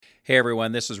Hey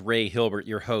everyone, this is Ray Hilbert,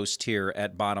 your host here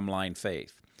at Bottom Line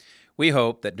Faith. We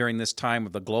hope that during this time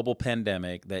of the global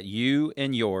pandemic that you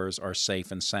and yours are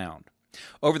safe and sound.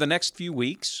 Over the next few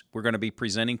weeks, we're going to be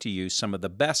presenting to you some of the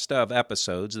best of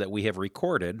episodes that we have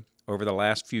recorded over the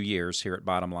last few years here at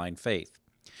Bottom Line Faith.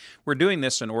 We're doing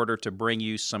this in order to bring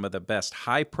you some of the best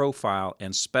high-profile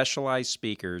and specialized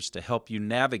speakers to help you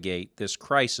navigate this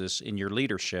crisis in your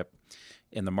leadership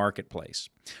in the marketplace.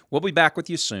 We'll be back with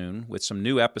you soon with some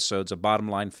new episodes of Bottom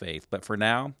Line Faith, but for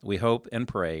now, we hope and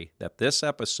pray that this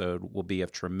episode will be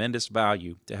of tremendous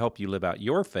value to help you live out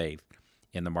your faith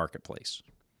in the marketplace.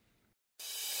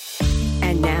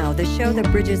 And now, the show that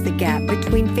bridges the gap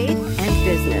between faith and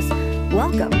business.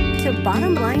 Welcome to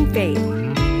Bottom Line Faith.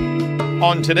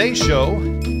 On today's show,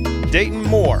 Dayton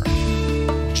Moore,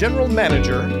 General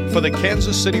Manager for the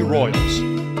Kansas City Royals.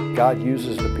 God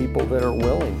uses the people that are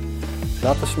willing.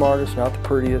 Not the smartest, not the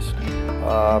prettiest.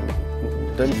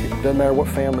 Doesn't matter what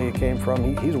family you came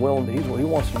from. He's willing. He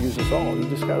wants to use us all. You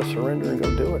just got to surrender and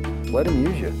go do it. Let him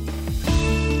use you.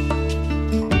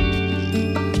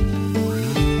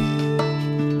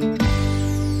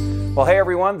 Well, hey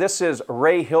everyone, this is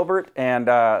Ray Hilbert and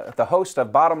the host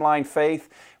of Bottom Line Faith.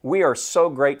 We are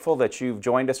so grateful that you've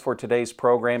joined us for today's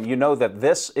program. You know that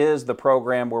this is the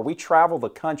program where we travel the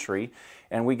country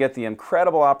and we get the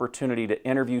incredible opportunity to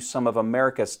interview some of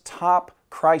America's top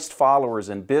Christ followers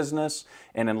in business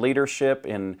and in leadership,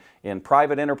 in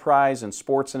private enterprise, in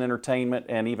sports and entertainment,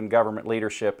 and even government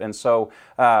leadership. And so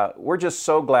we're just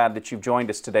so glad that you've joined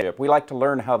us today. We like to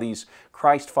learn how these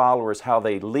Christ followers, how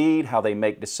they lead, how they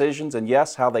make decisions, and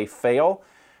yes, how they fail.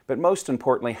 But most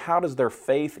importantly, how does their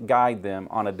faith guide them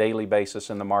on a daily basis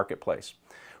in the marketplace?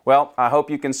 Well, I hope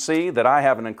you can see that I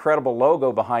have an incredible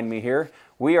logo behind me here.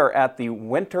 We are at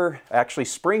the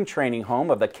spring training home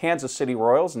of the Kansas City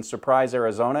Royals in Surprise,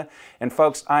 Arizona. And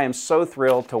folks, I am so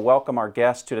thrilled to welcome our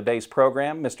guest to today's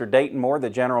program, Mr. Dayton Moore,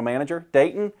 the General Manager.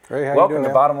 Dayton, hey, welcome to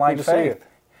Bottom Line Faith. Good to see you.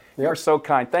 You're so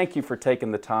kind. Thank you for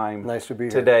taking the time Nice to be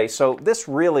here today. So this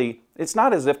really, it's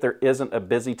not as if there isn't a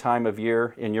busy time of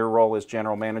year in your role as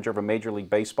General Manager of a Major League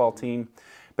Baseball team.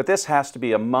 But this has to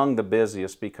be among the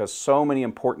busiest because so many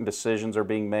important decisions are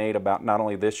being made about not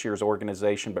only this year's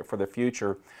organization, but for the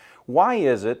future. Why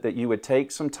is it that you would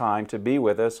take some time to be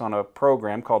with us on a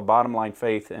program called Bottom Line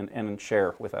Faith and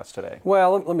share with us today?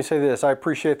 Well, let me say this. I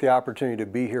appreciate the opportunity to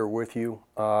be here with you.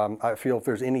 I feel if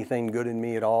there's anything good in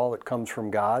me at all, it comes from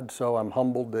God. So I'm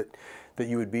humbled that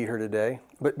you would be here today.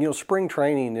 But, you know, spring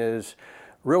training is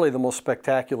really the most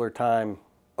spectacular time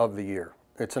of the year.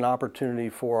 It's an opportunity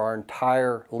for our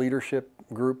entire leadership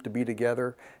group to be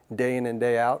together day in and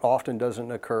day out. Often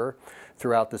doesn't occur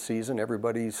throughout the season.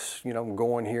 Everybody's,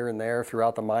 going here and there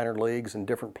throughout the minor leagues and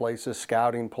different places,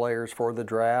 scouting players for the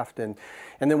draft. And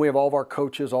then we have all of our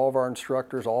coaches, all of our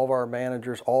instructors, all of our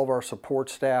managers, all of our support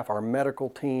staff, our medical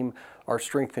team, our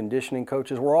strength conditioning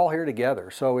coaches. We're all here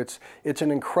together. So it's an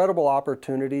incredible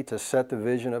opportunity to set the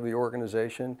vision of the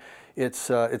organization. It's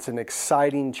an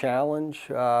exciting challenge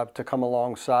to come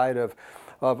alongside of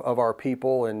our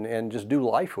people and just do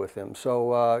life with them.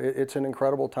 So it's an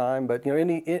incredible time. But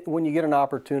when you get an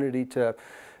opportunity to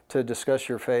discuss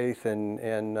your faith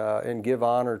and give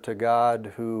honor to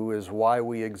God, who is why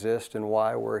we exist and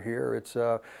why we're here,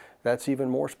 that's even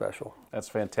more special. That's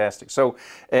fantastic. So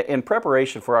in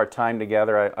preparation for our time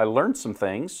together, I learned some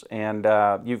things, and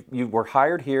you were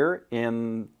hired here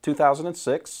in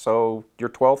 2006, so your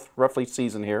 12th roughly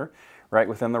season here, right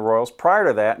within the Royals. Prior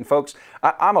to that, and folks,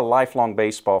 I'm a lifelong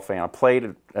baseball fan. I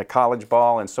played at college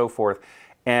ball and so forth.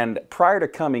 And prior to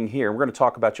coming here, we're going to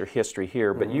talk about your history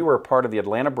here, but you were a part of the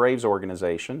Atlanta Braves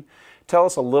organization. Tell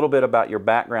us a little bit about your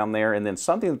background there and then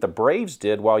something that the Braves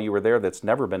did while you were there that's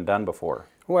never been done before.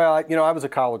 Well, I was a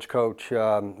college coach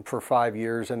for 5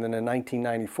 years, and then in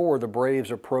 1994, the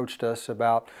Braves approached us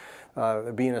about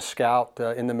being a scout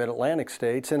in the Mid-Atlantic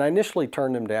states, and I initially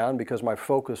turned them down because my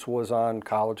focus was on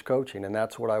college coaching, and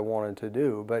that's what I wanted to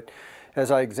do. But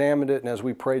as I examined it and as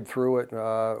we prayed through it,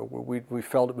 we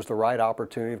felt it was the right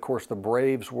opportunity. Of course, the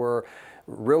Braves were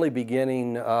really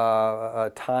beginning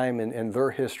a time in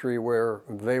their history where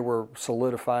they were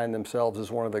solidifying themselves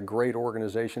as one of the great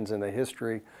organizations in the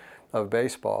history of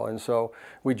baseball. And so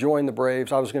we joined the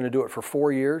Braves. I was going to do it for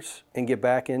 4 years and get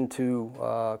back into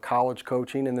college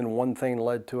coaching, and then one thing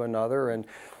led to another. And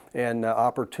and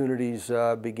opportunities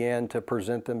began to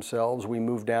present themselves. We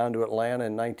moved down to Atlanta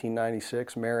in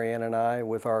 1996, Marianne and I,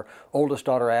 with our oldest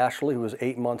daughter Ashley, who was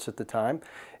 8 months at the time.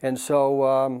 And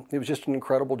so it was just an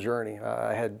incredible journey.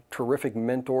 I had terrific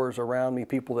mentors around me,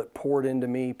 people that poured into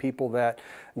me, people that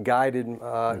guided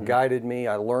me.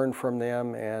 I learned from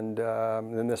them, and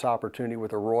then this opportunity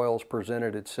with the Royals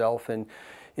presented itself in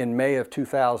May of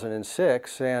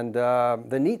 2006. And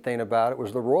the neat thing about it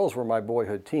was the Royals were my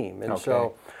boyhood team. And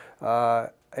so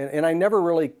and I never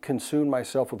really consumed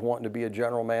myself with wanting to be a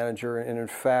general manager. And in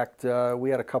fact, we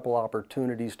had a couple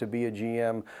opportunities to be a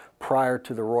GM prior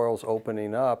to the Royals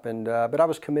opening up. And but I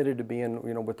was committed to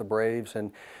being, with the Braves,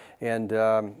 and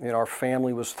our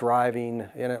family was thriving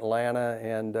in Atlanta.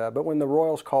 And but when the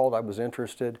Royals called, I was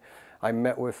interested. I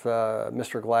met with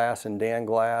Mr. Glass and Dan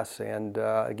Glass, and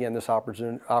again, this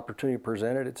opportunity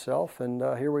presented itself, and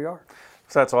here we are.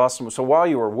 So that's awesome. So while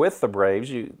you were with the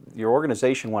Braves, your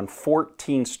organization won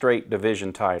 14 straight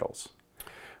division titles.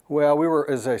 Well, we were,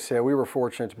 as I said, we were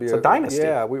fortunate to be a dynasty.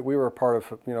 Yeah, we were a part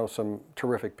of some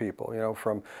terrific people.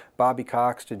 From Bobby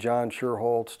Cox to John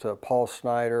Schuerholz to Paul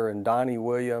Snyder and Donnie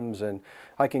Williams, and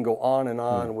I can go on and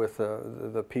on with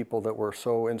the people that were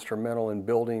so instrumental in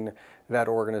building that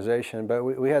organization. But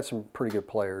we had some pretty good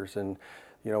players, and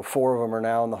 4 of them are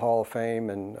now in the Hall of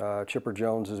Fame, and Chipper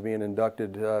Jones is being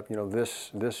inducted,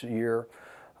 this year.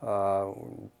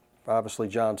 Obviously,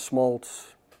 John Smoltz,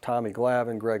 Tommy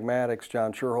Glavine, Greg Maddux,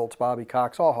 John Schuerholz, Bobby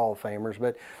Cox, all Hall of Famers.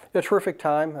 But a terrific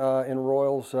time in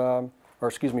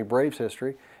Braves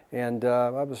history, and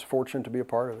I was fortunate to be a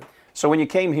part of it. So when you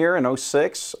came here in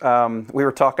 06, we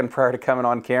were talking prior to coming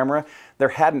on camera, there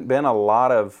hadn't been a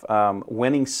lot of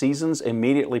winning seasons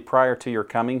immediately prior to your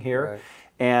coming here. Right.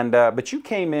 And but you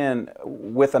came in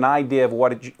with an idea of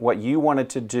what you wanted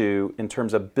to do in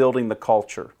terms of building the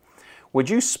culture. Would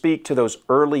you speak to those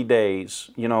early days,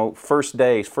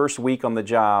 first week on the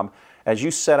job, as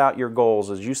you set out your goals,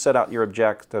 as you set out your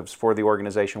objectives for the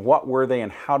organization? What were they,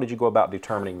 and how did you go about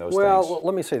determining those things? Well,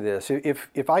 let me say this: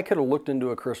 if I could have looked into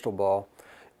a crystal ball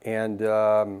and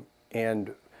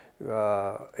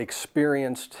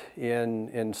experienced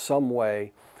in some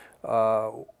way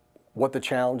what the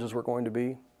challenges were going to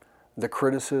be, the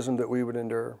criticism that we would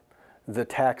endure, the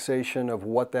taxation of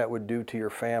what that would do to your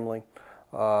family,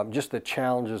 just the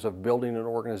challenges of building an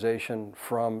organization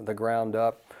from the ground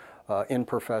up in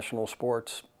professional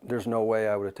sports, there's no way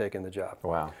I would have taken the job.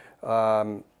 Wow.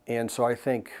 And so I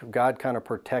think God kind of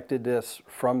protected us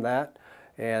from that.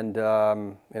 And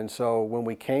so when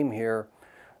we came here,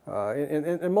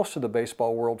 and most of the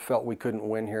baseball world felt we couldn't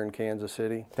win here in Kansas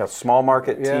City. That small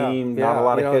market team, not a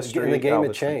lot of history. And the game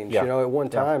had changed. Yeah. At one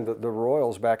time, the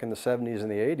Royals back in the 70s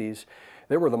and the 80s,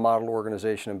 they were the model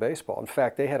organization in baseball. In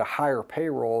fact, they had a higher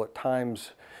payroll at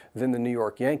times than the New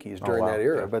York Yankees during that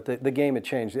era. Yeah. But the game had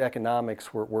changed. The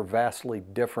economics were vastly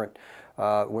different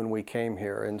when we came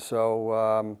here. And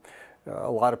so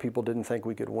a lot of people didn't think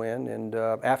we could win. And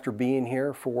after being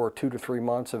here for 2 to 3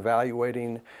 months,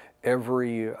 evaluating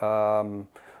every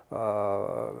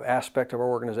aspect of our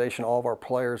organization, all of our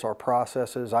players, our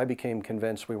processes, I became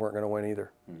convinced we weren't going to win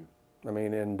either. I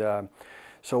mean, and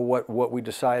so what we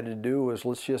decided to do was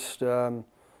let's just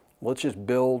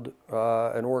build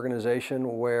an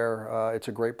organization where it's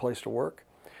a great place to work,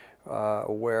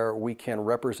 where we can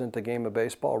represent the game of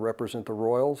baseball, represent the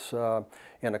Royals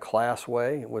in a class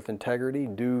way with integrity,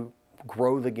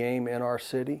 grow the game in our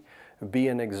city, be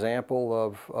an example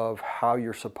of how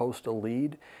you're supposed to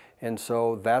lead. And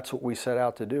so that's what we set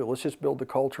out to do. Let's just build the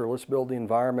culture. Let's build the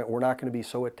environment. We're not going to be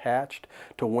so attached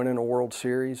to winning a World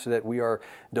Series that we are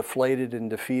deflated and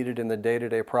defeated in the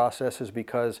day-to-day processes,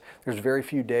 because there's very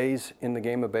few days in the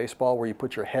game of baseball where you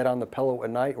put your head on the pillow at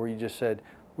night where you just said,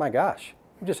 my gosh,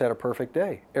 we just had a perfect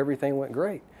day. Everything went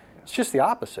great. It's just the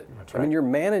opposite. That's right. I mean, you're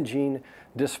managing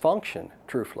dysfunction,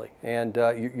 truthfully, and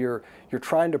you're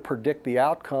trying to predict the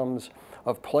outcomes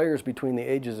of players between the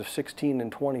ages of 16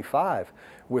 and 25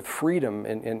 with freedom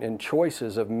and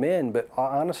choices of men, but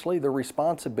honestly, the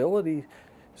responsibility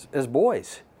as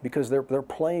boys, because they're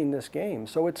playing this game.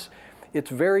 So it's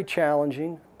very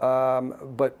challenging,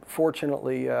 but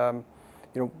fortunately,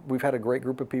 we've had a great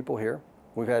group of people here.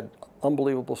 We've had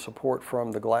unbelievable support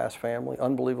from the Glass family,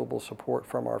 unbelievable support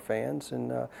from our fans,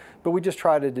 and but we just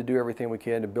tried to do everything we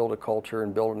can to build a culture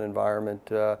and build an environment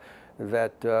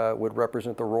that would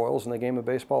represent the Royals and the game of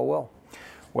baseball well.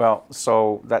 Well,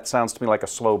 so that sounds to me like a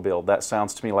slow build. That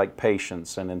sounds to me like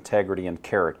patience and integrity and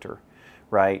character,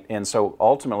 right? And so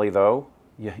ultimately, though,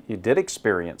 you did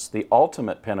experience the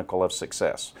ultimate pinnacle of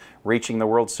success, reaching the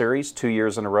World Series 2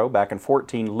 years in a row, back in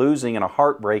 14, losing in a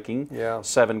heartbreaking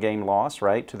 7-game loss,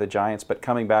 right, to the Giants, but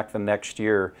coming back the next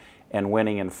year and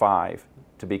winning in 5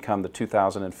 to become the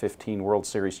 2015 World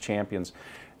Series champions.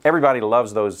 Everybody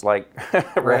loves those, like,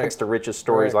 rags to riches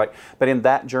stories. Right. But in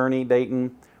that journey,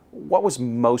 Dayton, what was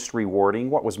most rewarding?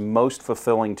 What was most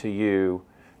fulfilling to you,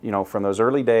 from those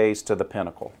early days to the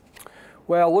pinnacle?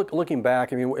 Well, looking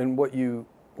back, I mean, and what you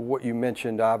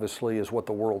mentioned obviously is what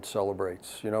the world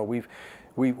celebrates.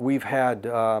 We've had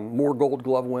more Gold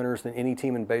Glove winners than any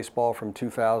team in baseball from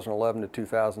 2011 to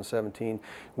 2017.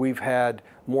 We've had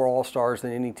more All-Stars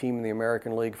than any team in the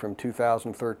American League from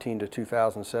 2013 to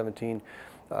 2017.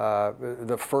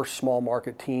 The first small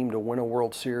market team to win a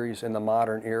World Series in the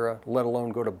modern era, let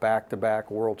alone go to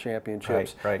back-to-back World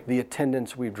Championships. Right. The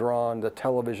attendance we've drawn, the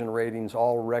television ratings,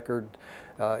 all record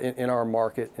in our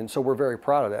market, and so we're very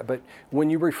proud of that. But when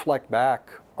you reflect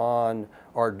back on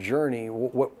our journey,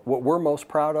 what we're most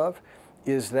proud of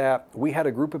is that we had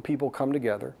a group of people come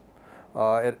together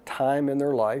at a time in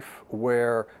their life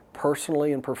where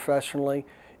personally and professionally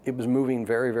it was moving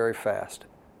very, very fast.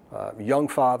 Young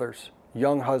fathers,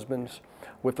 young husbands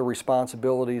with the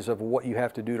responsibilities of what you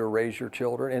have to do to raise your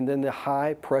children, and then the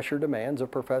high pressure demands of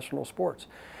professional sports.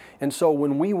 And so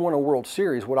when we won a World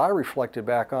Series, what I reflected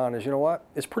back on is,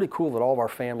 it's pretty cool that all of our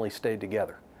families stayed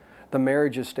together. The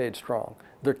marriages stayed strong.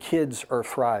 Their kids are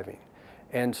thriving.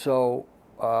 And so,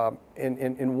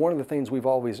 and one of the things we've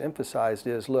always emphasized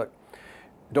is, look,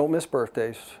 don't miss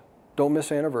birthdays, don't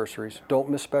miss anniversaries, don't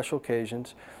miss special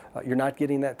occasions. You're not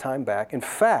getting that time back. In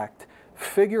fact,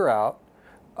 figure out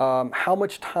how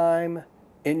much time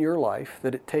in your life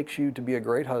that it takes you to be a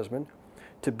great husband,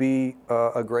 to be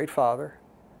a great father,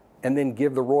 and then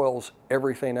give the Royals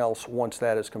everything else once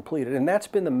that is completed. And that's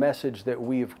been the message that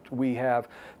we have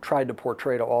tried to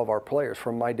portray to all of our players.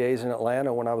 From my days in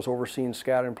Atlanta when I was overseeing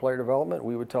scouting and player development,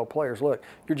 we would tell players, look,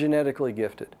 you're genetically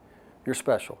gifted, you're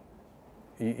special,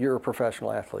 you're a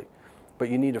professional athlete, but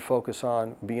you need to focus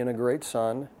on being a great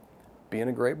son, being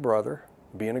a great brother,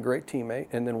 being a great teammate,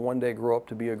 and then one day grow up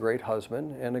to be a great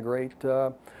husband and a great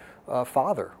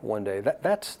father one day.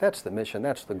 That's the mission,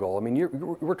 that's the goal. I mean,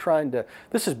 we're trying to,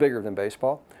 this is bigger than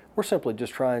baseball. We're simply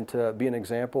just trying to be an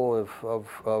example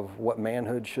of what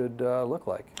manhood should look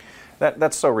like.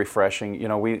 That's so refreshing.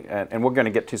 And we're going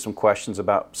to get to some questions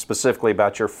specifically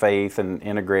about your faith and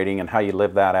integrating and how you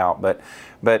live that out.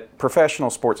 But professional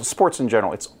sports in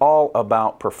general, it's all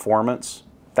about performance.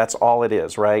 That's all it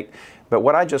is, right? But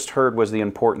what I just heard was the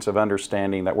importance of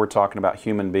understanding that we're talking about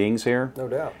human beings here. No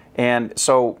doubt. And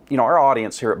so, our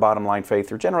audience here at Bottom Line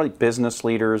Faith are generally business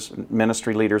leaders,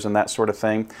 ministry leaders, and that sort of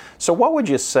thing. So what would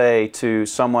you say to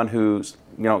someone who's,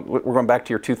 we're going back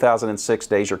to your 2006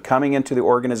 days, you're coming into the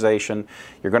organization,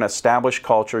 you're going to establish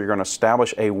culture, you're going to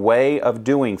establish a way of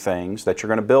doing things that you're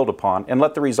going to build upon and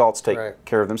let the results take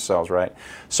care of themselves, right?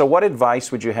 So what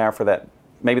advice would you have for that,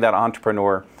 maybe that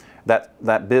entrepreneur,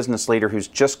 that business leader who's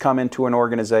just come into an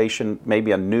organization,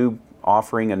 maybe a new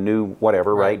offering, a new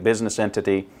whatever, right, business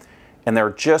entity, and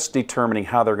they're just determining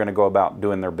how they're going to go about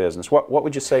doing their business? What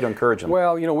would you say to encourage them?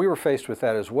 Well, we were faced with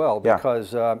that as well,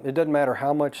 because it doesn't matter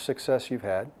how much success you've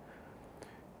had,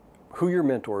 who your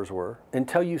mentors were,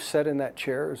 until you sit in that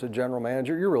chair as a general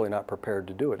manager, you're really not prepared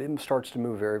to do it. It starts to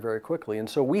move very, very quickly. And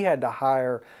so we had to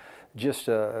hire just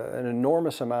an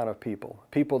enormous amount of people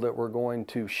that were going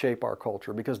to shape our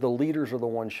culture, because the leaders are the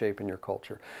ones shaping your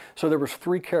culture. So there was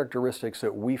 3 characteristics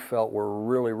that we felt were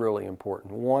really, really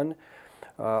important. One,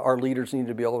 our leaders need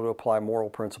to be able to apply moral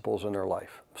principles in their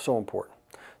life. So important.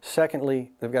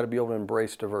 Secondly, they've got to be able to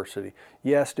embrace diversity.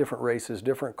 Yes, different races,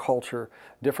 different culture,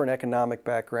 different economic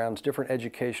backgrounds, different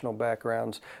educational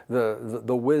backgrounds, the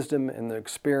wisdom and the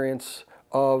experience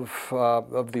of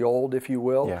the old, if you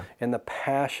will, and the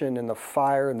passion and the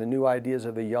fire and the new ideas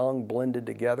of the young blended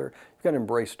together. You've got to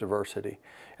embrace diversity.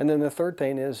 And then the third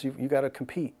thing is you got to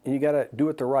compete, and you got to do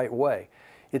it the right way.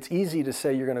 It's easy to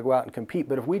say you're going to go out and compete,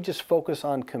 but if we just focus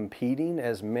on competing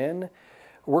as men,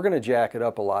 we're going to jack it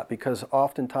up a lot, because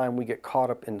oftentimes we get caught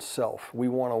up in self. We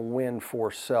want to win for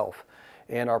self,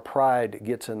 and our pride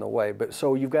gets in the way. But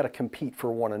so you've got to compete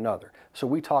for one another. So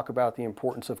we talk about the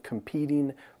importance of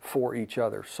competing for each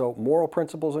other. So moral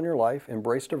principles in your life,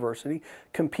 embrace diversity,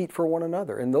 compete for one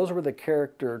another. And those were the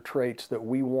character traits that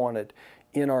we wanted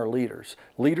in our leaders.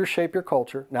 Leaders shape your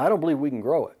culture. Now, I don't believe we can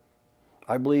grow it.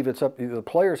 I believe it's up, the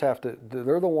players have to,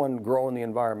 they're the one growing the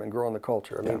environment, growing the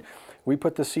culture. I mean, we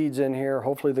put the seeds in here,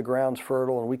 hopefully the ground's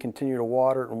fertile, and we continue to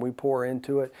water it and we pour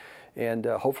into it. and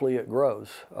hopefully it grows.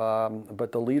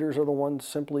 But the leaders are the ones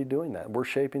simply doing that. We're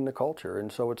shaping the culture,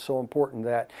 and so it's so important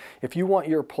that if you want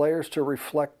your players to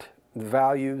reflect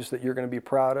values that you're going to be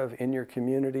proud of in your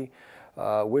community,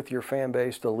 with your fan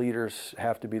base, the leaders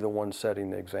have to be the ones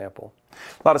setting the example.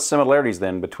 A lot of similarities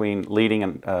then between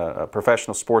leading a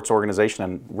professional sports organization,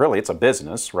 and really it's a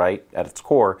business, right, at its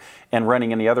core, and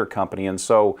running any other company. And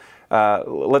so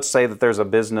let's say that there's a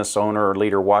business owner or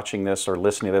leader watching this or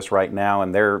listening to this right now,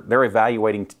 and they're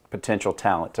evaluating potential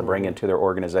talent to bring into their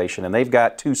organization, and they've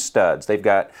got two studs. They've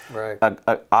got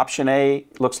option A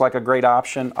looks like a great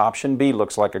option. Option B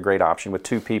looks like a great option with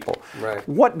two people. Right.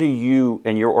 What do you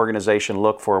and your organization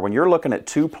look for when you're looking at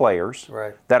two players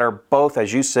that are both,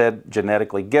 as you said,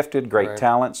 genetically gifted, great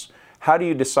talents? How do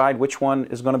you decide which one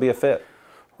is going to be a fit?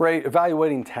 Right,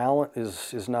 evaluating talent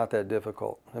is not that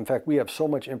difficult. In fact, we have so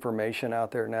much information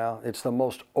out there now. It's the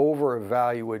most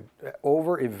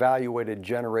over-evaluated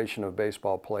generation of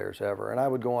baseball players ever. And I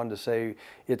would go on to say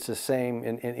it's the same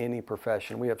in any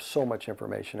profession. We have so much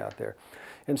information out there.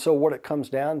 And so what it comes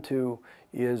down to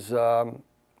is, you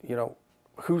know,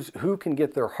 who can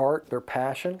get their heart, their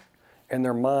passion, and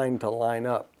their mind to line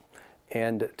up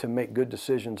and to make good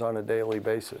decisions on a daily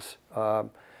basis.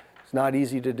 It's not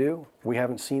easy to do. We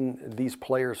haven't seen these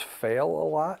players fail a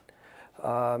lot.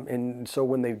 And so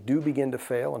when they do begin to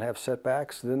fail and have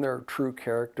setbacks, then their true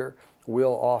character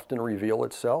will often reveal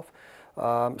itself.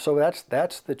 So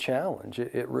that's the challenge.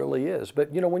 It really is.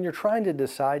 But, you know, when you're trying to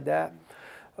decide that,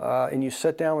 and you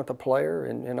sit down with the player,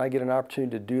 and I get an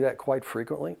opportunity to do that quite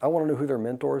frequently, I want to know who their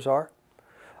mentors are.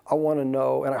 I want to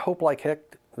know, and I hope like heck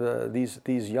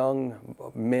these young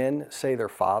men say their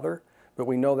father, but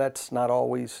we know that's not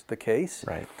always the case.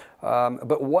 Right.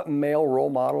 But what male role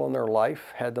model in their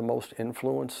life had the most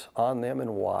influence on them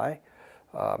and why?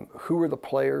 Who are the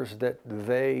players that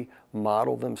they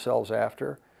model themselves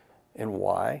after and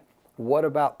why? What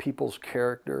about people's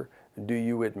character do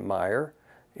you admire?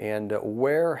 And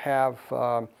where have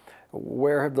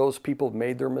those people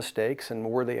made their mistakes, and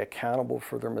were they accountable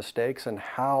for their mistakes, and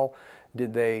how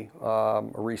did they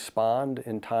respond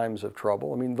in times of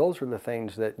trouble? I mean, those are the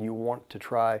things that you want to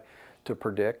try to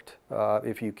predict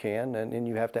if you can, and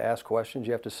you have to ask questions.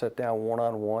 You have to sit down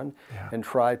one-on-one and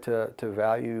try to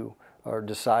value or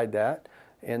decide that.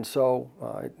 And so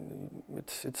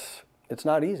it's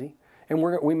not easy, and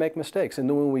we make mistakes. And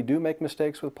then when we do make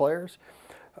mistakes with players,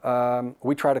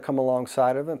 we try to come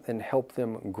alongside of them and help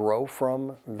them grow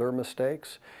from their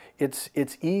mistakes.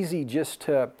 It's easy just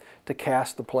to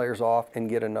cast the players off and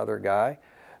get another guy.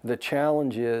 The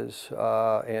challenge is,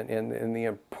 and the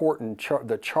important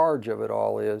the charge of it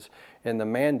all is, and the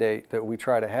mandate that we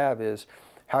try to have is,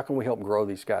 how can we help grow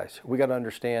these guys? We got to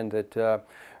understand that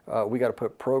we got to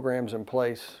put programs in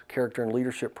place, character and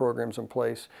leadership programs in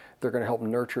place. They're going to help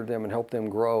nurture them and help them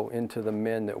grow into the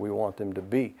men that we want them to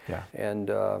be. Yeah. And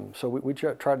so we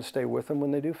try to stay with them when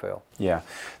they do fail. Yeah.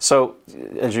 So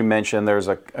as you mentioned, there's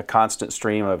a constant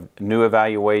stream of new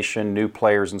evaluation, new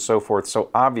players, and so forth.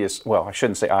 So well, I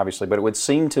shouldn't say obviously, but it would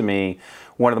seem to me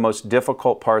one of the most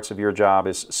difficult parts of your job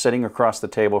is sitting across the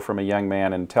table from a young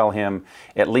man and tell him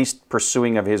at least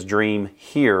pursuing of his dream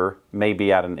here may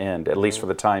be at an end, at least for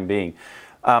the time being.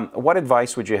 What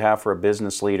advice would you have for a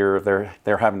business leader if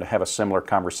they're having to have a similar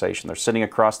conversation? They're sitting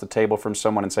across the table from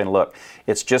someone and saying, look,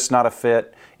 it's just not a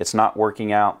fit, it's not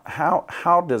working out.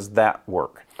 How does that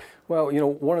work? Well, you know,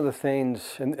 one of the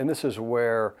things, and this is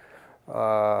where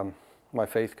my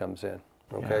faith comes in,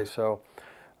 okay? Yeah. So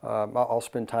I'll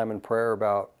spend time in prayer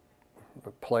about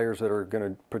players that are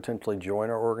going to potentially join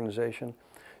our organization,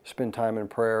 spend time in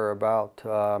prayer about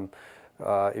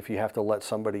if you have to let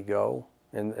somebody go.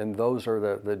 And those are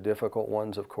the difficult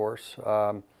ones, of course.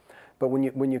 But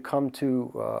when you come to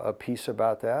a piece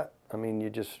about that, I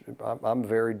mean, I'm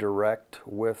very direct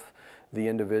with the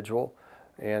individual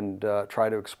and try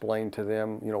to explain to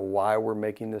them, you know, why we're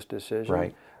making this decision.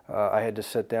 Right. I had to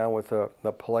sit down with a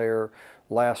player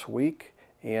last week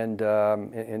and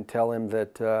tell him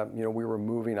that you know, we were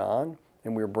moving on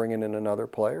and we were bringing in another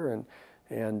player,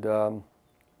 and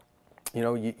you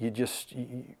know,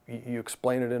 you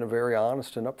explain it in a very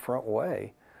honest and upfront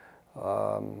way.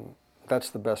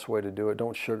 That's the best way to do it.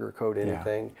 Don't sugarcoat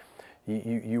anything. Yeah.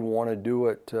 You want to do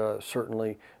it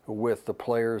certainly with the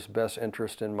player's best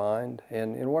interest in mind.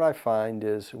 And what I find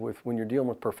is when you're dealing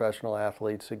with professional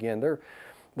athletes, again,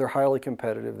 they're highly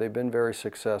competitive. They've been very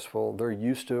successful. They're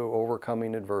used to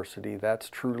overcoming adversity. That's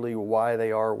truly why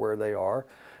they are where they are.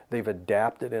 They've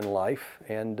adapted in life,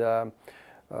 and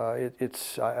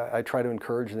I try to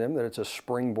encourage them that it's a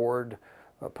springboard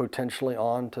potentially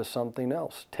on to something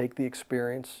else. Take the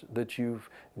experience that you've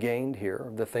gained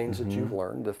here, the things that you've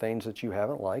learned, the things that you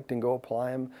haven't liked, and go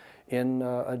apply them in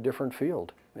a different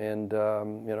field. And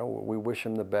you know, we wish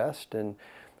them the best.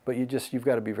 But you've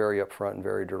got to be very upfront and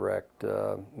very direct,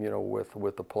 you know,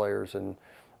 with the players. And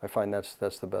I find that's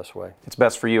the best way. It's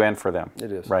best for you and for them.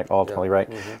 It is. Right, ultimately, Yeah.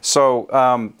 right.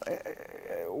 So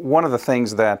one of the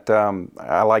things that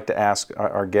I like to ask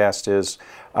our guest is,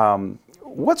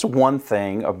 what's one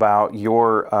thing about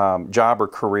your job or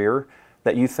career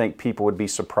that you think people would be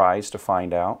surprised to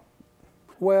find out?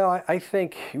 Well, I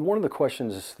think one of the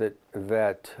questions that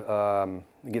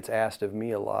gets asked of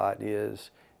me a lot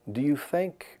is, do you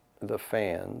think the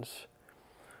fans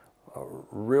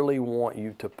really want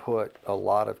you to put a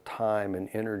lot of time and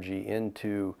energy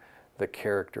into the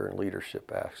character and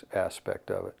leadership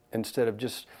aspect of it, instead of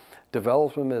just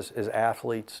developing them as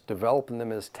athletes, developing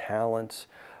them as talents?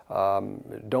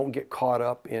 Don't get caught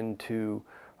up into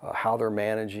how they're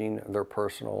managing their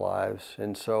personal lives.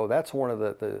 And so that's one of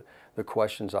the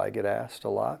questions I get asked a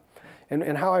lot.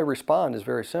 And how I respond is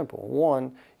very simple.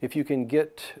 One, if you can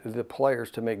get the players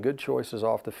to make good choices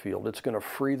off the field, it's going to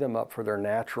free them up for their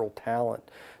natural talent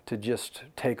to just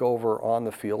take over on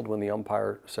the field when the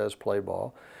umpire says play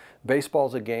ball.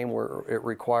 Baseball's a game where it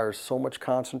requires so much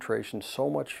concentration, so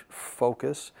much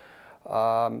focus,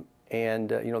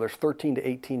 and you know, there's 13 to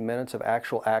 18 minutes of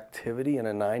actual activity in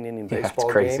a 9-inning baseball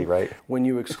it's crazy, game, right? When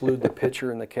you exclude the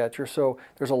pitcher and the catcher. So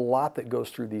there's a lot that goes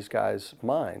through these guys'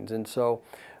 minds. And so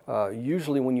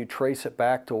usually when you trace it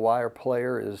back to why a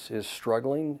player is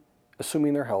struggling,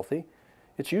 assuming they're healthy,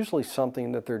 it's usually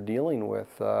something that they're dealing with,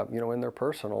 you know, in their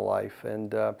personal life.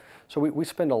 And so we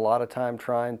spend a lot of time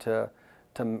trying to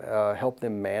help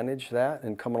them manage that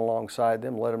and coming alongside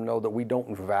them, let them know that we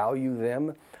don't value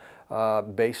them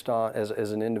based on,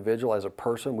 as an individual, as a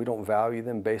person. We don't value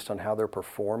them based on how they're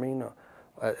performing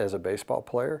as a baseball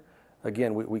player.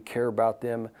 Again, we care about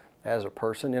them as a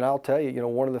person. And I'll tell you, you know,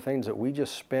 one of the things that we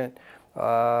just spent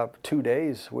 2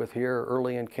 days with here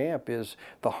early in camp is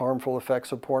the harmful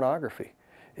effects of pornography.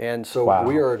 And so Wow.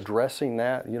 we are addressing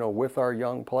that, you know, with our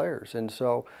young players. And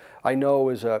so I know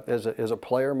as a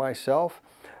player myself,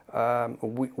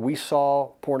 we saw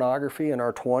pornography in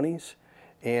our 20s,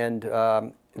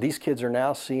 and these kids are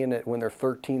now seeing it when they're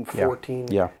 13,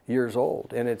 14 years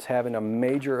old, and it's having a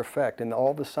major effect. And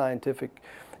all the scientific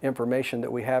information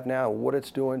that we have now, what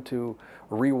it's doing to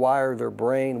rewire their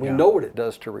brain, we know what it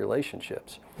does to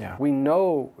relationships. We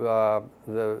know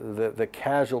the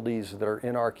casualties that are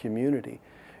in our community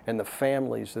and the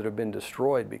families that have been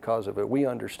destroyed because of it. We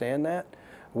understand that,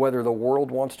 whether the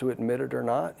world wants to admit it or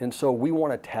not. And so we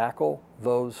want to tackle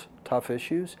those tough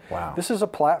issues. Wow. This is a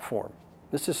platform.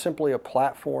 This is simply a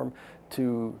platform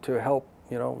to help,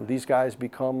 you know, these guys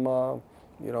become,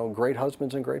 you know, great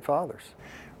husbands and great fathers.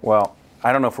 Well,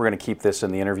 I don't know if we're going to keep this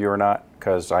in the interview or not,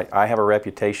 because I have a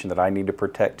reputation that I need to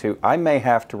protect too. I may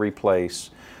have to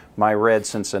replace my red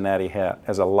Cincinnati hat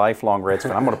as a lifelong Reds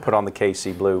fan. I'm going to put on the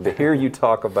KC blue. But hear you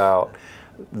talk about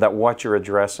that, what you're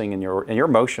addressing, and you're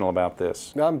emotional about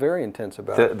this. No, I'm very intense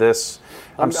about it.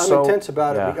 I'm intense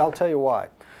about it. I'll tell you why.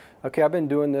 Okay, I've been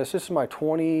doing this. This is my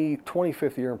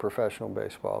 25th year in professional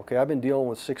baseball. Okay, I've been dealing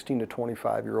with 16 to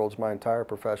 25-year-olds my entire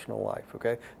professional life.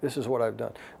 Okay, this is what I've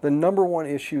done. The number one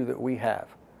issue that we have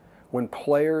when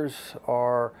players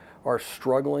are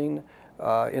struggling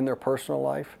in their personal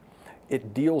life,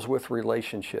 it deals with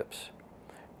relationships.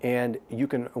 And you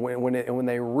can, when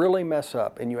they really mess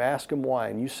up and you ask them why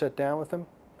and you sit down with them,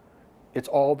 it's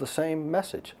all the same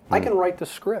message. I can write the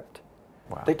script.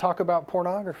 Wow. They talk about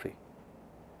pornography.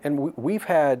 And we've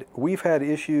had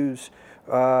issues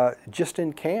just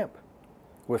in camp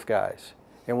with guys.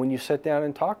 And when you sit down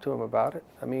and talk to them about it,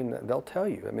 I mean, they'll tell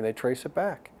you. I mean, they trace it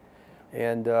back.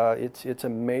 And it's a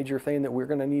major thing that we're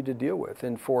going to need to deal with.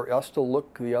 And for us to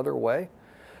look the other way,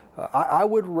 I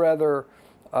would rather,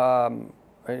 and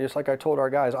it's like I told our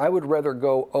guys, I would rather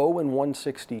go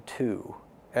 0-162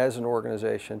 as an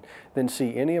organization than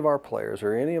see any of our players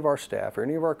or any of our staff or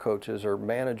any of our coaches or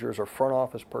managers or front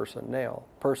office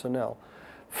personnel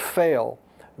fail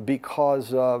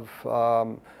because of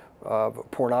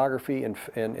pornography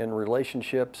and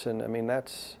relationships. And I mean,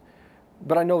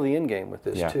 but I know the end game with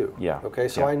this too. Okay,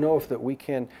 so I know if we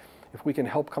can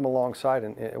help come alongside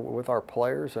with our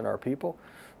players and our people.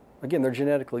 Again, they're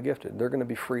genetically gifted. They're going to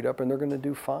be freed up and they're going to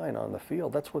do fine on the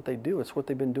field. That's what they do. It's what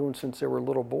they've been doing since they were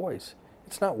little boys.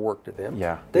 It's not work to them.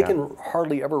 They can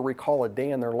hardly ever recall a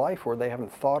day in their life where they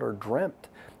haven't thought or dreamt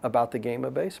about the game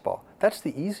of baseball. That's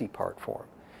the easy part for them.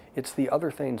 It's the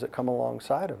other things that come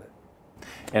alongside of it.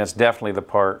 And it's definitely the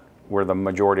part where the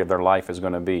majority of their life is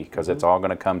going to be, because it's all going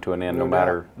to come to an end, No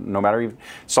no matter. You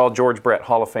saw George Brett,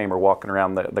 Hall of Famer, walking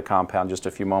around the compound just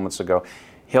a few moments ago.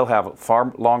 He'll have a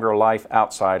far longer life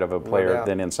outside of a player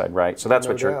than inside, right? So that's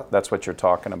what you're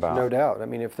talking about. No doubt. I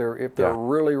mean, if they're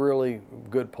really, really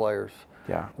good players,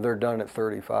 they're done at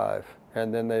 35,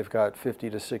 and then they've got 50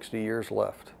 to 60 years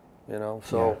left. You know,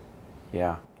 so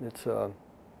it's.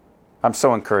 I'm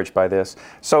so encouraged by this.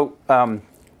 So.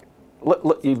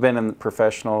 Look, you've been in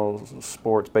professional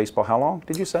sports, baseball, how long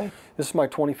did you say? This is my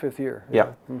 25th year.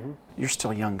 Yeah. You're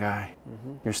still a young guy.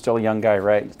 You're still a young guy,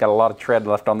 right? You've got a lot of tread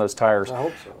left on those tires. I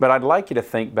hope so. But I'd like you to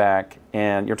think back,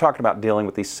 and you're talking about dealing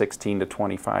with these 16 to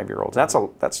 25-year-olds.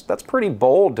 That's pretty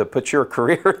bold to put your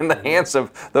career in the hands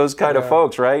of those kind of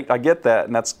folks, right? I get that,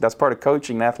 and that's part of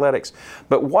coaching and athletics.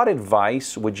 But what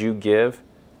advice would you give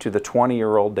to the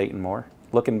 20-year-old Dayton Moore?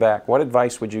 Looking back, what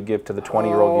advice would you give to the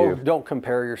 20-year-old you? Don't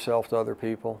compare yourself to other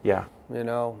people. Yeah. You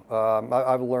know,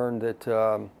 I've learned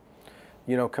that,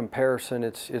 you know, comparison,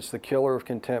 it's the killer of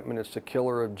contentment, it's the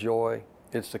killer of joy,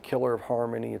 it's the killer of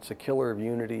harmony, it's the killer of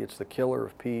unity, it's the killer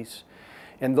of peace.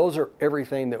 And those are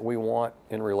everything that we want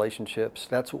in relationships.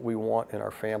 That's what we want in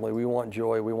our family. We want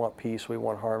joy, we want peace, we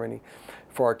want harmony.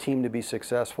 For our team to be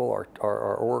successful,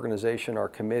 our organization, our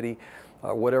committee,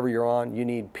 whatever you're on, you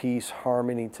need peace,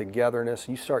 harmony, togetherness.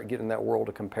 You start getting that world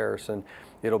of comparison,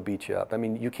 it'll beat you up. I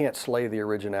mean, you can't slay the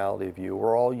originality of you.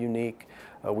 We're all unique.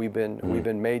 We've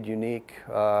been made unique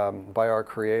by our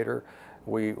Creator.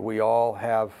 We all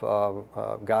have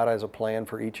God has a plan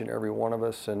for each and every one of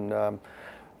us, and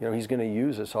you know, He's going to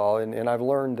use us all. And I've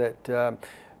learned that.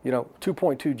 You know,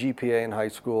 2.2 GPA in high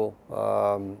school,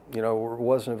 you know,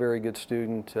 wasn't a very good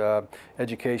student.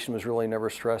 Education was really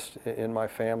never stressed in my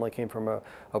family. Came from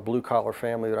a blue-collar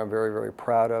family that I'm very, very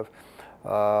proud of.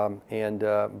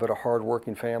 But a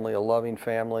hard-working family, a loving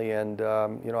family, and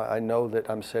you know, I know that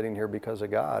I'm sitting here because of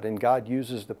God. And God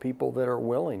uses the people that are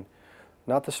willing,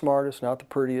 not the smartest, not the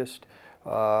prettiest.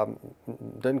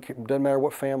 Doesn't matter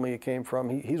what family you came from.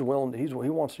 He's willing. He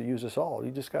wants to use us all. You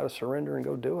just got to surrender and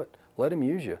go do it. Let Him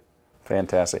use you.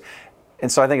 Fantastic.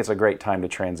 And so I think it's a great time to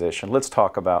transition. Let's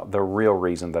talk about the real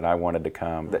reason that I wanted to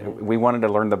come. We wanted to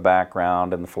learn the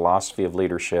background and the philosophy of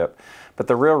leadership, but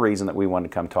the real reason that we wanted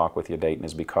to come talk with you, Dayton,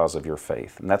 is because of your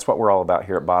faith. And that's what we're all about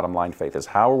here at Bottom Line Faith, is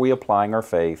how are we applying our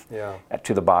faith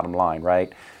to the bottom line,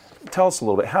 right? Tell us a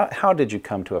little bit, how did you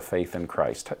come to a faith in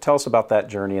Christ? Tell us about that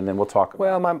journey, and then we'll talk.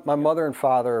 Well, my mother and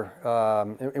father,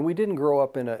 and we didn't grow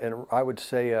up in I would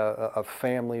say, a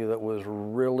family that was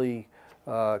really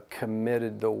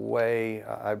committed the way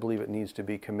I believe it needs to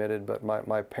be committed. But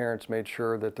my parents made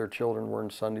sure that their children were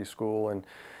in Sunday school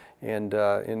and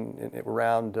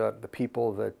around the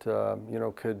people that you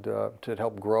know could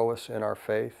help grow us in our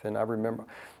faith. And I remember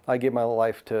I gave my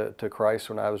life to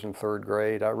Christ when I was in 3rd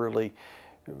grade.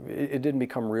 It didn't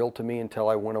become real to me until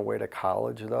I went away to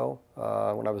college, though.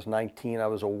 When I was 19, I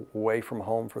was away from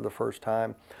home for the first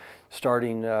time.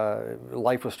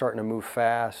 Life was starting to move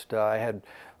fast. I had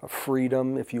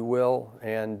freedom, if you will,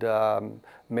 and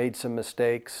made some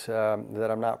mistakes that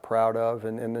I'm not proud of.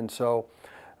 And then so,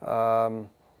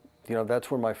 you know,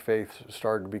 that's when my faith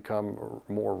started to become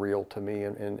more real to me,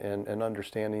 and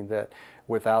understanding that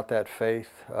without that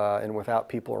faith and without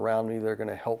people around me that are going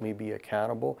to help me be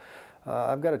accountable,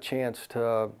 I've got a chance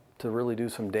to really do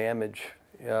some damage,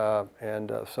 so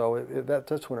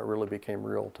that's when it really became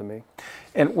real to me.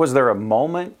 And was there a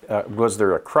moment, was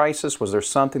there a crisis, was there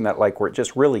something that where it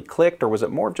just really clicked, or was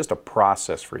it more of just a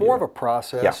process for you? More of a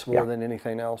process, more than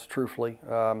anything else, truthfully.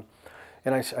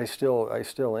 And I still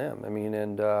am. I mean,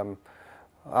 and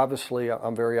obviously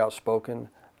I'm very outspoken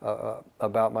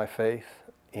about my faith,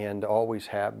 and always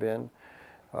have been.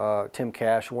 Tim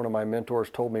Cash, one of my mentors,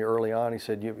 told me early on, he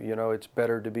said, you know, it's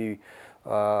better to be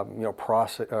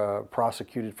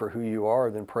prosecuted for who you are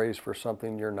than praised for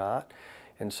something you're not.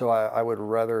 And so I would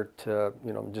rather to,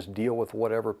 you know, just deal with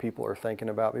whatever people are thinking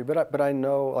about me. But I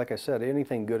know, like I said,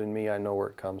 anything good in me, I know where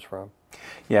it comes from.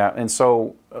 Yeah, and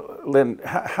so, Lynn,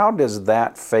 how does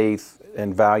that faith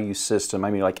and value system,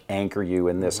 anchor you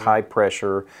in this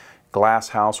high-pressure glass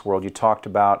house world? You talked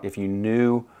about if you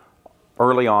knew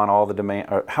early on all the demand,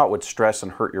 how it would stress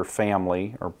and hurt your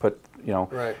family, or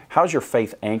Right. How's your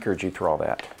faith anchored you through all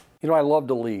that? You know, I love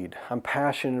to lead. I'm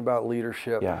passionate about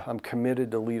leadership. Yeah. I'm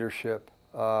committed to leadership.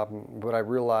 But I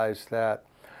realize that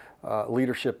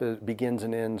leadership begins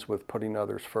and ends with putting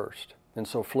others first. And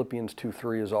so Philippians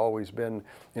 2:3 has always been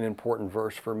an important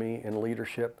verse for me in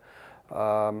leadership.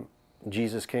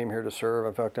 Jesus came here to serve.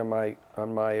 In fact, on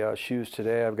my shoes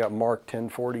today, I've got Mark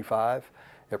 10:45.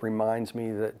 It reminds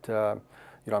me that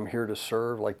I'm here to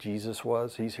serve like Jesus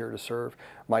was. He's here to serve.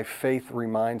 My faith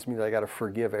reminds me that I got to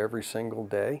forgive every single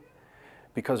day,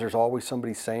 because there's always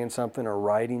somebody saying something or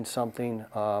writing something.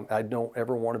 I don't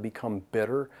ever want to become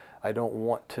bitter. I don't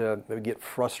want to get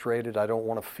frustrated. I don't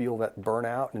want to feel that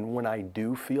burnout. And when I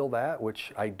do feel that,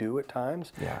 which I do at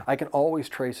times, I can always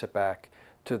trace it back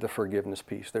to the forgiveness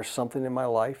piece. There's something in my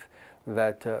life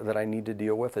that I need to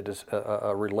deal with,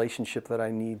 a relationship that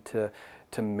I need to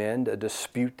mend, a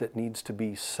dispute that needs to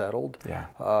be settled.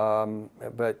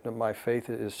 But my faith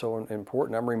is so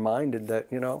important. I'm reminded that,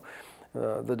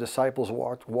 the disciples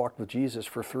walked with Jesus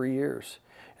for 3 years,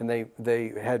 and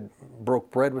they had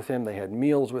broke bread with him, they had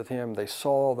meals with him, they saw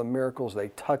all the miracles, they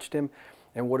touched him,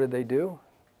 and what did they do?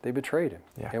 They betrayed him.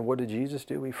 And what did Jesus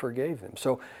do? He forgave them.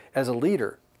 So as a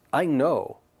leader, I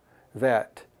know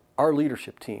that our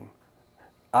leadership team,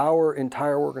 our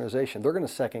entire organization, they're going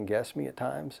to second guess me at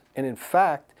times, and in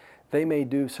fact, they may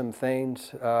do some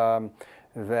things that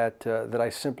I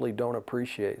simply don't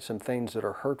appreciate, some things that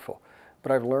are hurtful.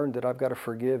 But I've learned that I've got to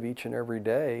forgive each and every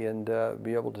day and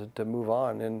be able to move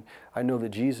on. And I know that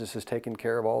Jesus has taken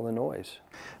care of all the noise.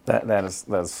 That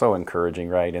is so encouraging,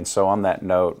 right? And so on that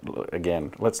note,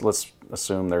 again, let's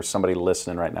assume there's somebody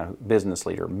listening right now, business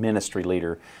leader, ministry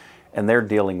leader, and they're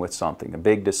dealing with something, a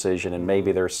big decision, and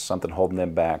maybe there's something holding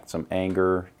them back, some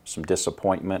anger, some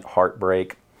disappointment,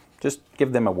 heartbreak. Just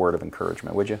give them a word of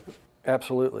encouragement, would you?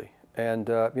 Absolutely. And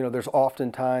there's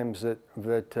often times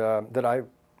that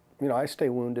I stay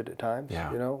wounded at times.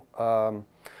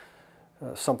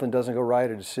 Something doesn't go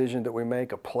right, a decision that we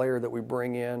make, a player that we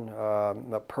bring in,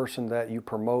 a person that you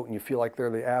promote and you feel like they're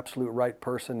the absolute right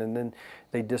person, and then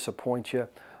they disappoint you.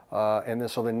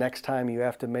 So the next time you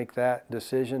have to make that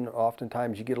decision,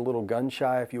 oftentimes you get a little gun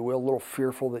shy, if you will, a little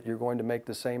fearful that you're going to make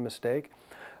the same mistake.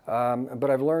 But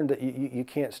I've learned that you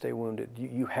can't stay wounded.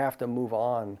 You have to move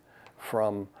on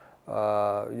from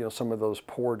some of those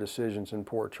poor decisions and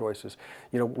poor choices.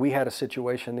 We had a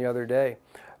situation the other day.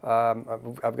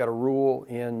 I've got a rule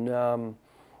in our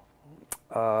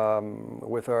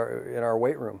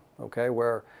weight room, okay,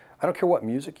 where I don't care what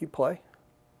music you play.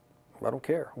 I don't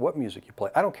care what music you play.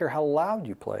 I don't care how loud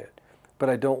you play it. But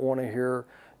I don't want to hear,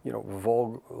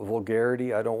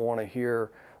 vulgarity. I don't want to hear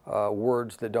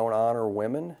words that don't honor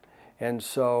women. And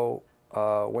so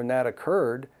when that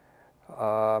occurred,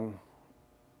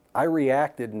 I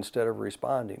reacted instead of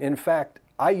responding. In fact,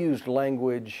 I used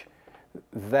language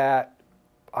that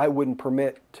I wouldn't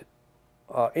permit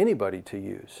anybody to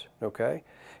use, okay?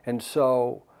 And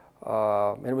so,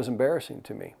 and it was embarrassing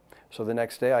to me. So the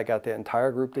next day I got the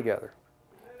entire group together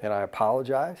and I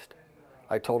apologized.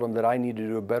 I told them that I needed to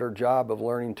do a better job of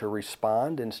learning to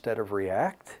respond instead of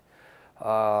react.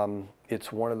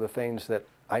 It's one of the things that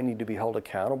I need to be held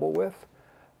accountable with.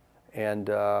 And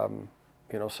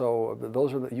so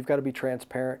those are you've got to be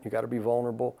transparent, you've got to be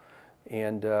vulnerable,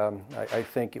 and I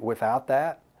think without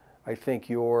that, I think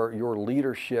your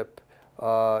leadership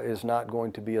is not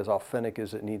going to be as authentic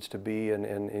as it needs to be,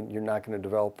 and you're not going to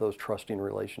develop those trusting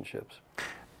relationships.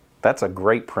 That's a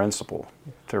great principle,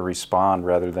 to respond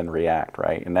rather than react,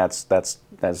 right? And that's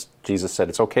as Jesus said,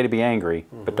 it's okay to be angry,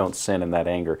 but don't sin in that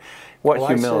anger. What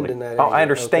humility? I sinned in that anger. I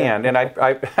understand, okay.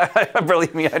 And I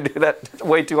believe me, I do that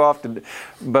way too often.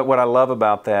 But what I love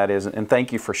about that is, and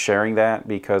thank you for sharing that,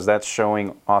 because that's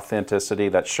showing authenticity,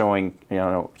 that's showing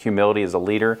humility as a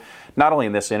leader, not only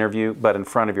in this interview, but in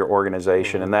front of your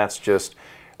organization. And that's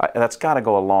got to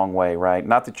go a long way, right?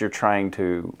 Not that you're trying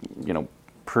to,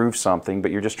 prove something,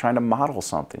 but you're just trying to model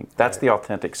something. That's the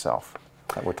authentic self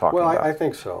that we're talking about. Well, I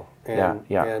think so. And,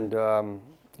 yeah. And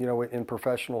in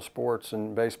professional sports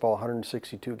and baseball,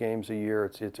 162 games a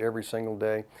year. It's every single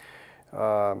day.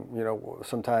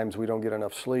 Sometimes we don't get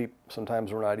enough sleep.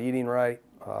 Sometimes we're not eating right.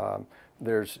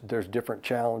 There's different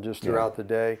challenges throughout the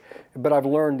day. But I've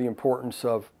learned the importance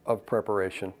of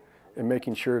preparation and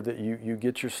making sure that you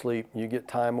get your sleep, you get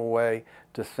time away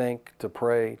to think, to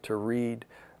pray, to read.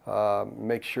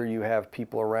 Make sure you have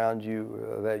people around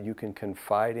you that you can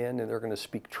confide in, and they're going to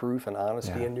speak truth and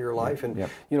honesty into your life. And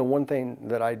one thing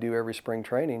that I do every spring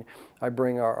training, I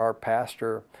bring our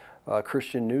pastor,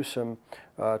 Christian Newsom,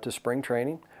 to spring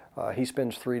training. He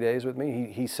spends 3 days with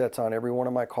me. He sits on every one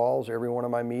of my calls, every one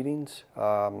of my meetings,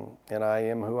 and I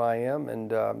am who I am,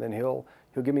 and he'll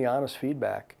give me honest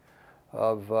feedback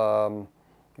of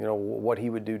what he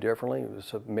would do differently.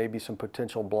 So maybe some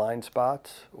potential blind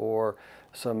spots or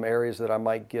some areas that I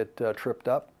might get tripped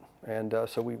up, and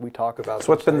so we talk about.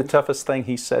 So what's been the toughest thing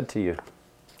he said to you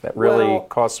that really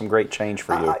caused some great change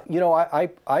for you?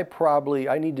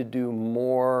 I need to do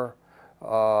more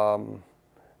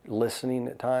listening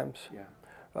at times.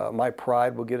 my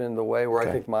pride will get in the way, where Okay.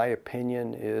 I think my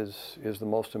opinion is the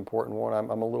most important one.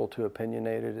 I'm a little too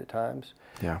opinionated at times.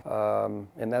 Yeah.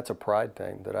 And that's a pride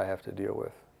thing that I have to deal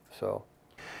with. So.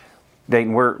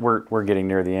 Dayton, we're getting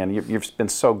near the end. You've been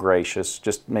so gracious.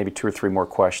 Just maybe 2 or 3 more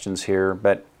questions here,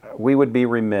 but we would be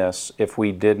remiss if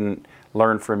we didn't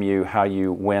learn from you how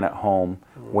you win at home,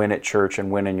 win at church,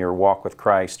 and win in your walk with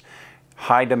Christ.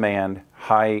 High demand,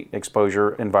 high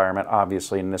exposure environment,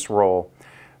 obviously, in this role.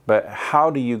 But how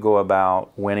do you go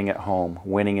about winning at home,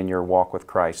 winning in your walk with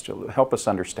Christ? Help us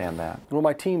understand that. Well,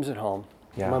 my team's at home.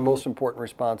 Yeah. My most important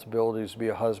responsibility is to be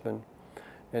a husband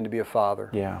and to be a father.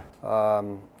 Yeah.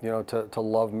 To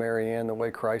love Mary Ann the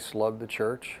way Christ loved the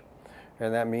church.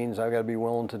 And that means I've got to be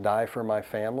willing to die for my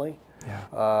family.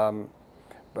 Yeah.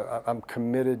 But I'm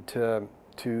committed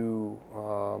to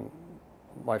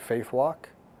my faith walk.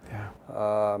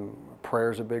 Yeah.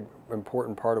 Prayer is a big,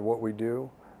 important part of what we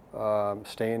do.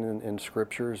 Staying in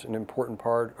Scripture is an important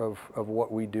part of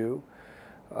what we do.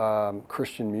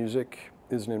 Christian music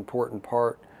is an important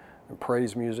part, and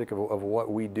praise music of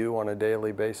what we do on a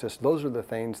daily basis. Those are the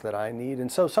things that I need.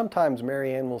 And so sometimes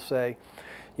Mary Ann will say,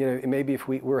 maybe if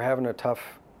we're having a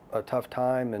tough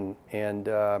time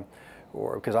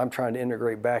or because I'm trying to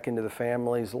integrate back into the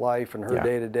family's life and her Yeah.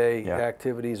 day-to-day Yeah.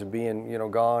 activities of being,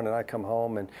 gone, and I come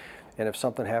home and if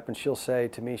something happens, she'll say,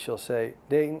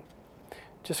 Dayton,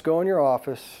 just go in your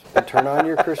office and turn on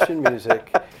your Christian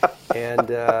music.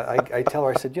 And I tell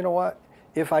her, I said, you know what?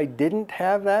 If I didn't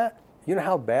have that, you know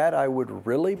how bad I would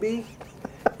really be?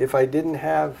 If I didn't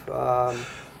have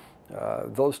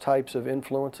those types of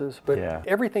influences. But Yeah.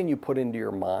 everything you put into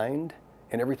your mind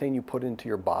and everything you put into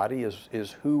your body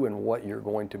is who and what you're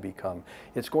going to become.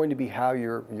 It's going to be how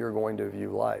you're going to view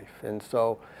life. And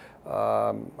so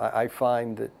I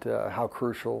find that how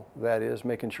crucial that is,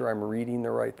 making sure I'm reading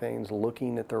the right things,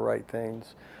 looking at the right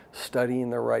things, studying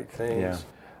the right things,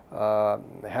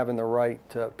 having the right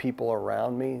people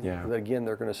around me. Yeah. That, again,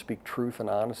 they're going to speak truth and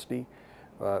honesty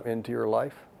into your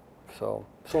life. So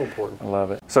important. I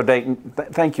love it. So Dayton,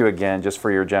 thank you again just for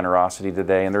your generosity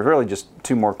today. And there's really just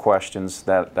 2 more questions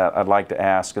that I'd like to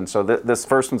ask. And so this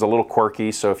first one's a little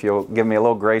quirky, so if you'll give me a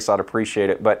little grace, I'd appreciate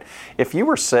it. But if you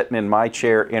were sitting in my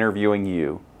chair interviewing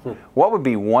you, what would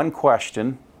be one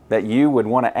question that you would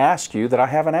want to ask you that I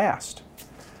haven't asked?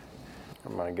 Oh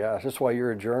my gosh, that's why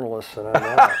you're a journalist and I'm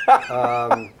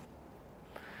not.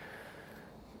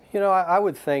 I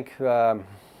would think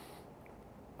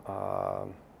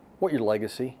what your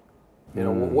legacy,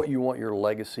 what you want your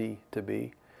legacy to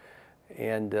be.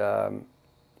 And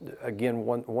again,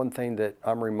 one thing that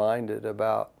I'm reminded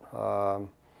about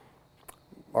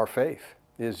our faith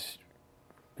is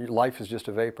life is just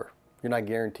a vapor. You're not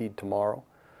guaranteed tomorrow.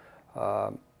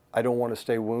 I don't want to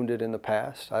stay wounded in the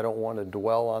past. I don't want to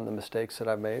dwell on the mistakes that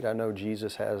I've made. I know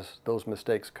Jesus has those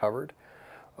mistakes covered.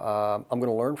 I'm going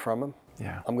to learn from them.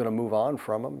 Yeah. I'm going to move on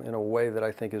from them in a way that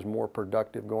I think is more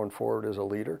productive going forward as a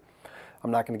leader.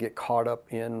 I'm not going to get caught up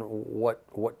in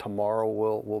what tomorrow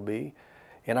will be.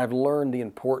 And I've learned the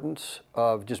importance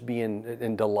of just being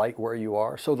in delight where you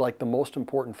are. So like the most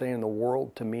important thing in the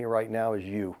world to me right now is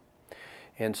you.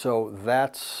 And so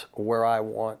that's where I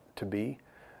want to be.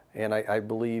 And I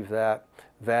believe that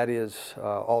is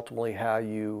ultimately how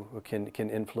you can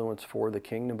influence for the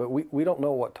kingdom. But we don't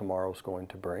know what tomorrow's going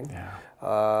to bring. Yeah.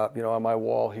 On my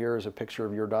wall here is a picture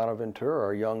of Yordano Ventura,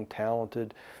 our young,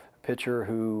 talented pitcher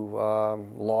who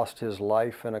lost his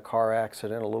life in a car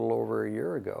accident a little over a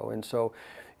year ago. And so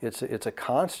it's a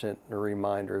constant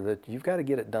reminder that you've got to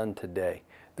get it done today.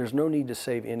 There's no need to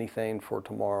save anything for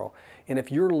tomorrow. And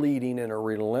if you're leading in a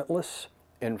relentless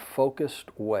and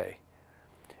focused way,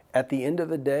 at the end of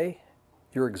the day,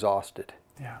 you're exhausted.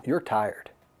 Yeah. You're tired.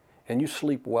 And you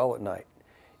sleep well at night.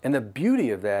 And the beauty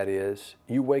of that is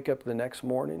you wake up the next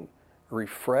morning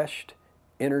refreshed,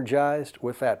 energized,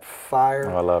 with that fire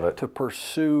I love it. to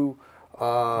pursue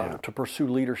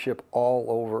leadership all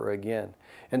over again.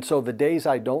 And so the days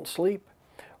I don't sleep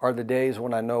are the days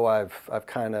when I know I've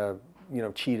kind of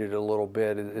cheated a little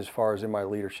bit as far as in my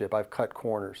leadership. I've cut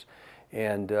corners.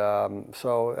 And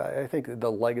so I think the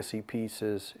legacy piece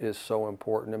is so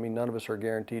important. I mean, none of us are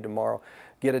guaranteed tomorrow.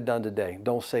 Get it done today.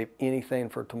 Don't save anything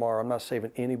for tomorrow. I'm not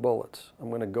saving any bullets. I'm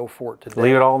going to go for it today.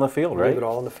 Leave it all in the field, right? Leave it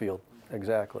all in the field.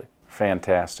 Exactly.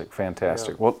 Fantastic,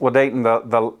 fantastic. Yeah. Well, Dayton,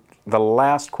 the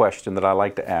last question that I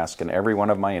like to ask in every one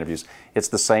of my interviews, it's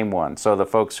the same one. So the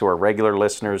folks who are regular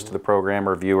listeners to the program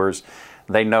or viewers,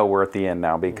 they know we're at the end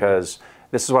now because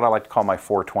this is what I like to call my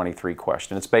 423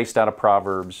 question. It's based out of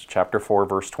Proverbs chapter 4,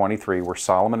 verse 23, where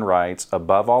Solomon writes,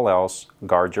 above all else,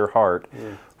 guard your heart,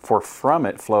 for from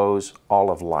it flows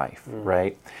all of life,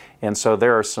 right? And so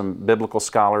there are some biblical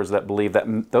scholars that believe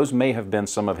that those may have been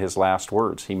some of his last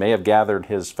words. He may have gathered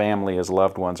his family, his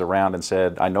loved ones around and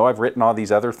said, I know I've written all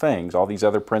these other things, all these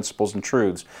other principles and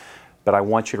truths, but I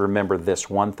want you to remember this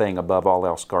one thing above all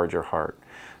else, guard your heart.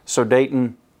 So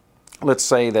Dayton, let's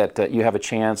say that you have a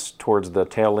chance towards the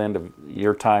tail end of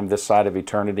your time this side of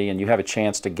eternity, and you have a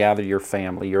chance to gather your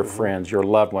family, your friends, your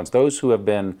loved ones, those who have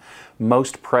been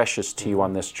most precious to you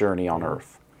on this journey on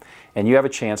earth. And you have a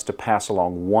chance to pass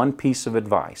along one piece of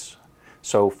advice.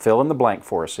 So fill in the blank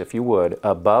for us, if you would.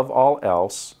 Above all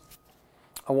else,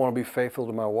 I want to be faithful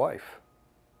to my wife.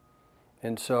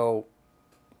 And so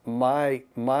my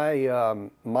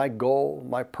goal,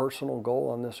 my personal goal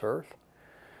on this earth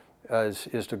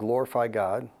is to glorify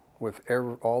God with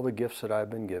all the gifts that I've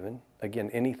been given. Again,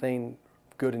 anything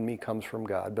good in me comes from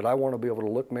God, but I want to be able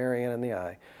to look Marianne in the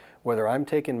eye, whether I'm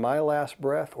taking my last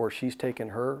breath or she's taking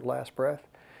her last breath,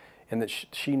 and that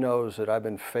she knows that I've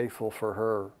been faithful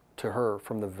to her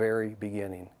from the very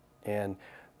beginning. And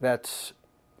that's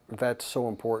so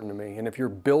important to me. And if you're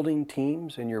building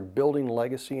teams and you're building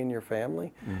legacy in your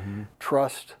family,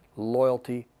 trust,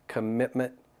 loyalty,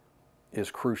 commitment is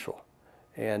crucial.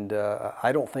 And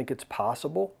I don't think it's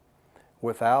possible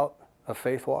without a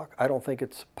faith walk. I don't think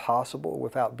it's possible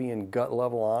without being gut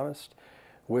level honest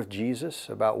with Jesus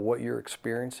about what you're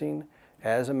experiencing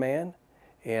as a man,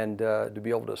 and to be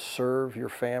able to serve your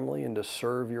family and to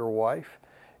serve your wife.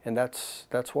 And that's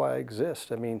why I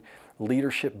exist. I mean,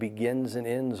 leadership begins and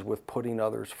ends with putting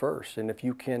others first. And if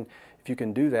you can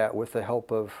do that with the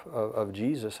help of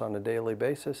Jesus on a daily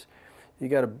basis, you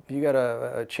got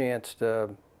a chance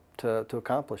to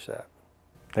accomplish that.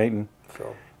 Dayton,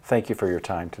 thank you for your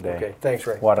time today. Okay, thanks,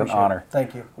 Ray. What an honor.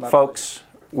 Thank you. Folks,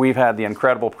 we've had the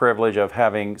incredible privilege of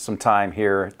having some time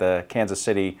here at the Kansas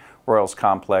City Royals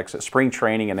complex at spring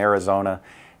training in Arizona.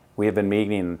 We have been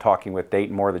meeting and talking with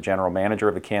Dayton Moore, the general manager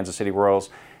of the Kansas City Royals,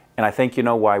 and I think you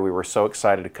know why we were so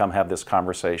excited to come have this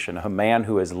conversation. A man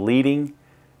who is leading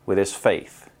with his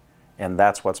faith, and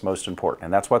that's what's most important.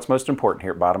 And that's what's most important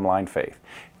here at Bottom Line Faith.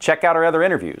 Check out our other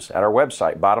interviews at our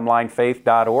website,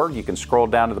 bottomlinefaith.org. You can scroll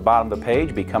down to the bottom of the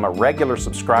page, become a regular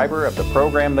subscriber of the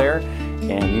program there,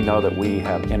 and you know that we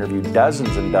have interviewed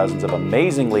dozens and dozens of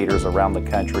amazing leaders around the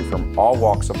country from all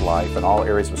walks of life and all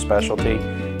areas of specialty.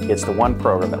 It's the one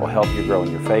program that will help you grow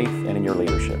in your faith and in your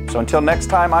leadership. So until next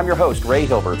time, I'm your host, Ray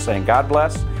Hilbert, saying God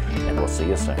bless, and we'll see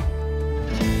you soon.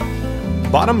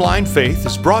 Bottom Line Faith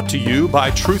is brought to you by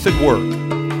Truth at Work.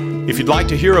 If you'd like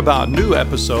to hear about new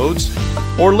episodes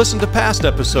or listen to past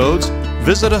episodes,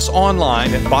 visit us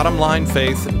online at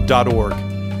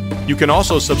bottomlinefaith.org. You can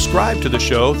also subscribe to the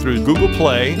show through Google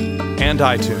Play and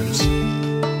iTunes.